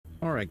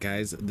Alright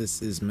guys,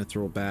 this is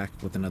Mithril back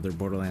with another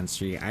Borderlands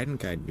 3 item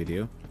guide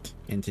video,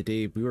 and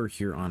today we are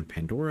here on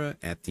Pandora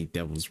at the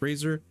Devil's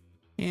Razor,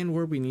 and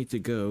where we need to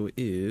go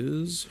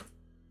is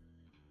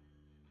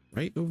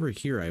right over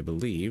here, I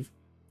believe.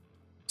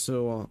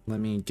 So let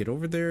me get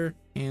over there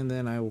and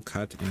then I will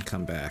cut and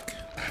come back.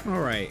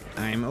 Alright,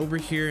 I'm over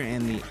here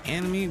and the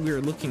enemy we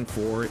are looking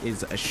for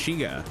is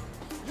Ashiga.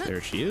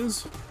 There she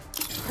is.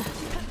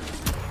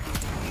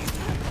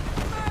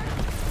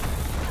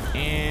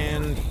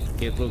 And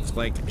it looks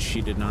like she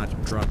did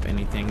not drop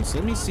anything, so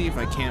let me see if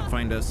I can't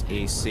find us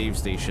a save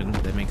station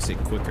that makes it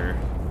quicker.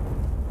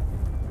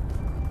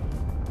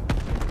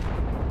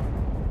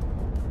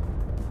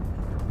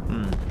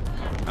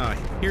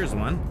 Here's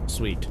one.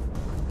 Sweet.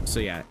 So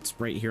yeah, it's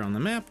right here on the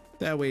map.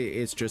 That way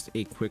it's just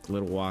a quick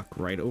little walk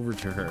right over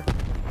to her.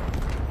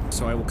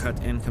 So I will cut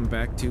and come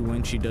back to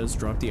when she does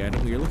drop the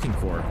item we are looking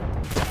for.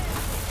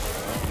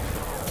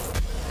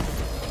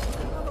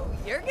 Oh,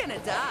 you're gonna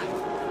die.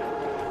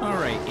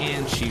 Alright,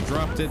 and she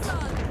dropped it.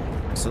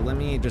 So let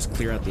me just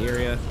clear out the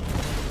area.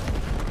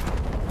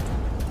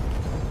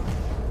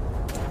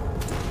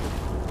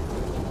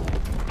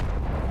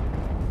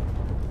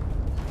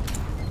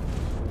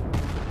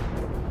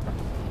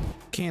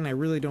 Okay, and I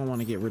really don't want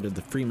to get rid of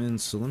the Freeman,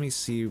 so let me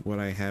see what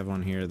I have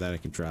on here that I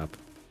could drop.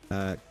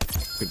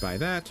 Goodbye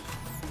that.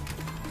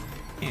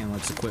 And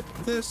let's equip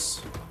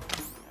this.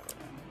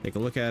 Take a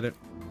look at it.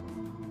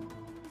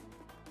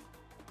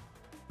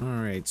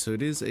 Alright, so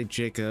it is a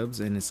Jacobs,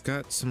 and it's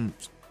got some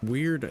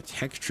weird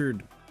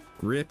textured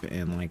grip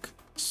and like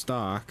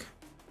stock.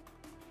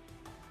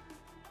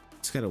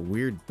 It's got a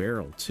weird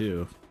barrel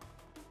too.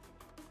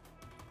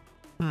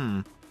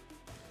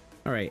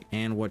 Alright,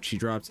 and what she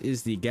drops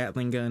is the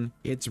Gatling gun.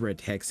 Its red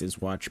text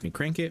is watch me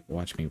crank it,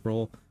 watch me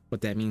roll.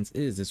 What that means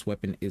is this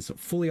weapon is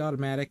fully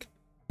automatic,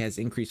 has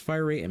increased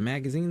fire rate and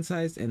magazine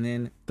size, and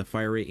then the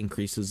fire rate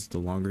increases the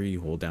longer you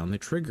hold down the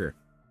trigger.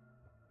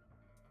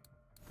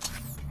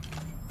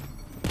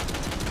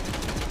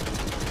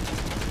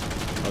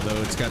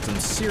 Although it's got some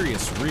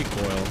serious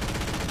recoil.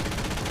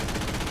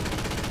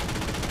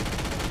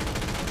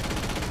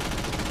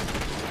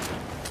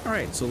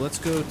 Alright, so let's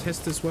go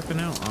test this weapon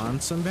out on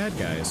some bad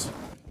guys.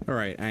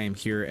 Alright, I am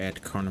here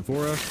at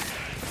Carnivora.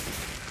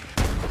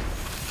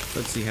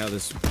 Let's see how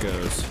this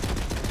goes.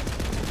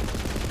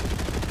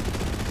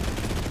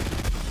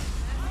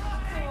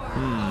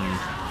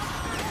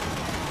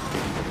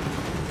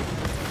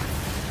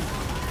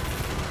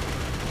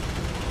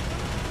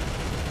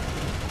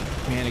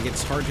 Man, it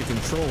gets hard to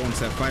control once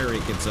that fire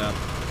rate gets up.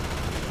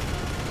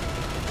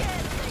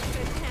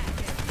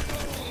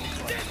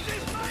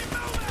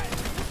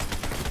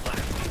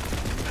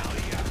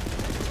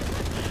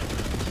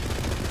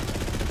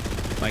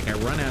 Like, I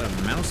run out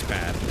of mouse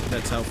pad.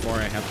 That's how far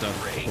I have to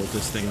hold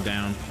this thing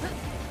down.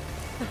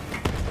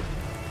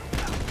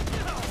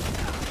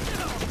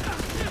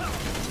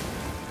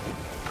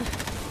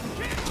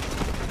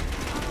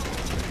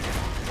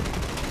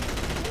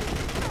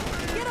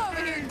 Get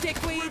over here,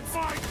 dickweeds!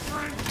 My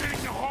friend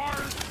getting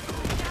hard.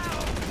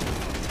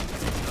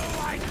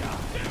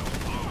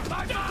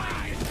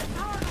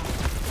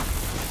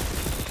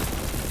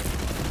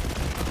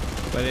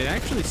 But it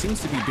actually seems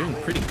to be doing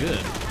pretty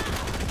good.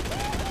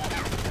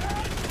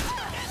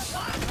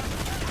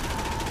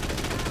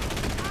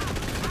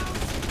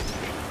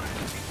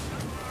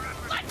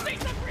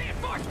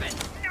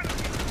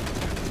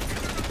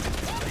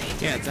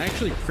 Yeah, it's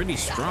actually pretty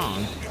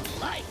strong.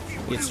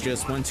 It's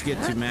just once you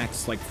get to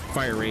max like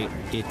fire rate,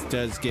 it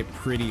does get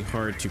pretty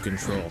hard to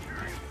control.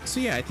 So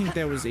yeah, I think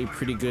that was a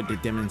pretty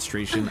good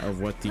demonstration of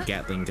what the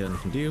Gatling gun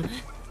can do.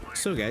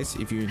 So guys,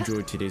 if you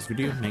enjoyed today's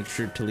video, make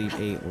sure to leave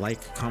a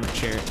like, comment,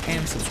 share,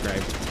 and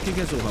subscribe. You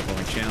guys will help on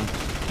my channel,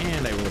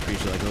 and I will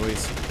appreciate it like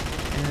always.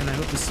 And I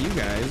hope to see you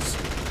guys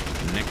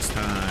next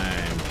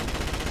time.